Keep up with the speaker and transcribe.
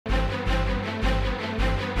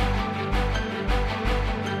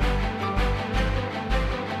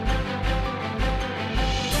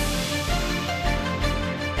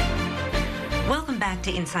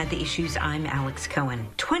back to Inside the Issues. I'm Alex Cohen.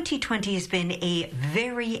 2020 has been a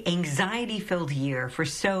very anxiety-filled year for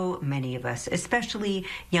so many of us, especially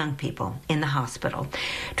young people in the hospital.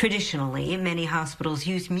 Traditionally, many hospitals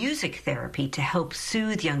use music therapy to help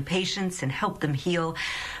soothe young patients and help them heal.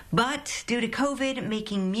 But due to COVID,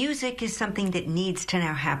 making music is something that needs to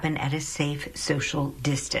now happen at a safe social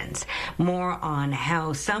distance. More on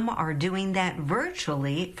how some are doing that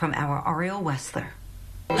virtually from our Ariel Wessler.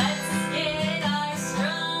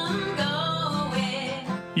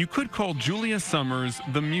 You could call Julia Summers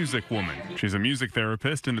the music woman. She's a music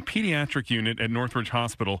therapist in the pediatric unit at Northridge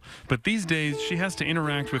Hospital, but these days she has to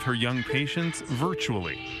interact with her young patients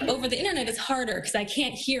virtually. Over the internet, it's harder because I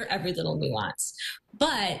can't hear every little nuance,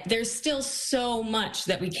 but there's still so much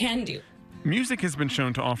that we can do. Music has been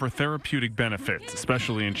shown to offer therapeutic benefits,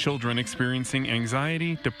 especially in children experiencing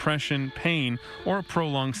anxiety, depression, pain, or a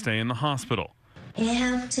prolonged stay in the hospital. It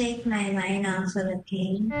helped take my mind off of the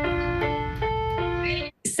pain.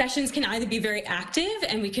 Sessions can either be very active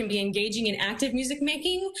and we can be engaging in active music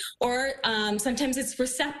making, or sometimes it's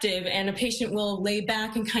receptive and a patient will lay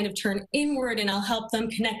back and kind of turn inward, and I'll help them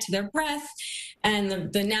connect to their breath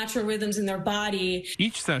and the natural rhythms in their body.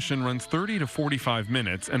 Each session runs 30 to 45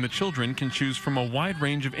 minutes, and the children can choose from a wide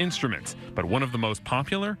range of instruments, but one of the most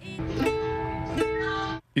popular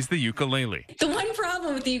is the ukulele. The one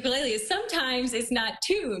problem with the ukulele is sometimes it's not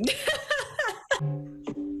tuned.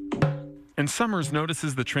 And Summers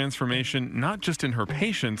notices the transformation not just in her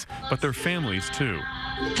patients, but their families too.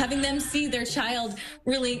 Having them see their child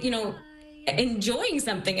really, enjoying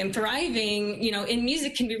something and thriving, in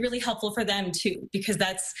music can be really helpful for them too, because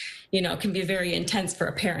that's, can be very intense for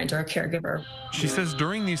a parent or a caregiver. She says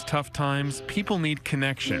during these tough times, people need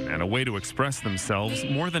connection and a way to express themselves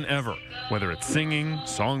more than ever, whether it's singing,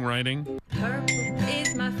 songwriting, purple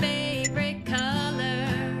is my favorite color,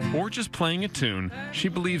 or just playing a tune. She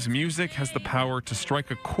believes music has the power to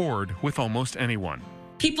strike a chord with almost anyone.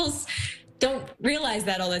 People don't realize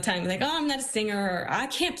that all the time. Like, oh, I'm not a singer, or I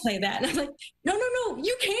can't play that. And I'm like, no,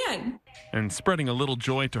 you can. And spreading a little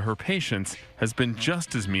joy to her patients has been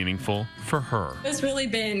just as meaningful for her. It's really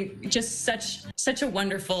been just such a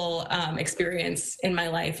wonderful experience in my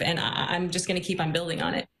life, and I'm just going to keep on building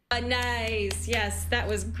on it. Nice. Yes, that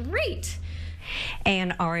was great.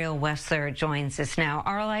 And Ariel Wessler joins us now.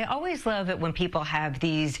 Ariel, I always love it when people have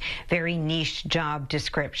these very niche job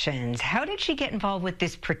descriptions. How did she get involved with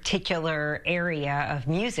this particular area of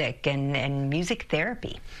music and music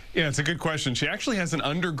therapy? Yeah, it's a good question. She actually has an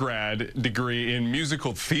undergrad degree in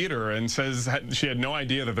musical theater and says she had no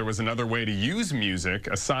idea that there was another way to use music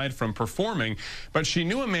aside from performing. But she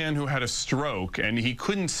knew a man who had a stroke and he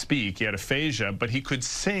couldn't speak. He had aphasia, but he could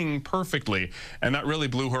sing perfectly. And that really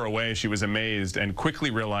blew her away. She was amazed and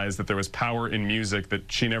quickly realized that there was power in music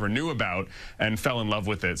that she never knew about and fell in love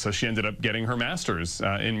with it. So she ended up getting her master's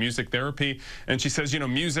in music therapy. And she says, the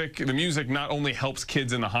music not only helps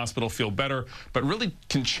kids in the hospital feel better, but really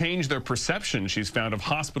can change their perception, she's found, of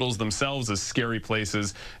hospitals themselves as scary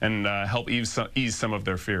places and help ease some of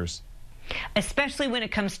their fears. Especially when it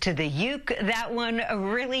comes to the uke. That one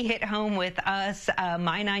really hit home with us.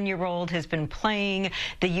 My 9-year-old has been playing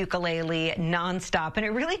the ukulele nonstop, and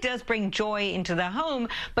it really does bring joy into the home.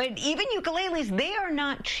 But even ukuleles, they are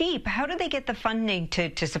not cheap. How do they get the funding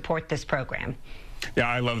to support this program? Yeah,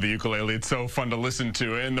 I love the ukulele. It's so fun to listen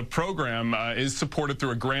to. And the program is supported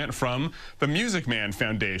through a grant from the Music Man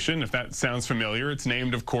Foundation. If that sounds familiar, it's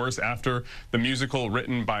named, of course, after the musical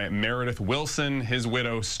written by Meredith Willson. His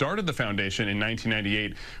widow started the foundation in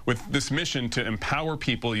 1998 with this mission to empower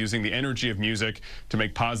people using the energy of music to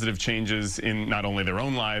make positive changes in not only their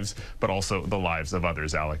own lives, but also the lives of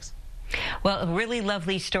others, Alex. Well, a really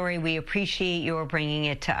lovely story. We appreciate your bringing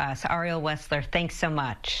it to us. Ariel Wessler, thanks so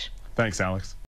much. Thanks, Alex.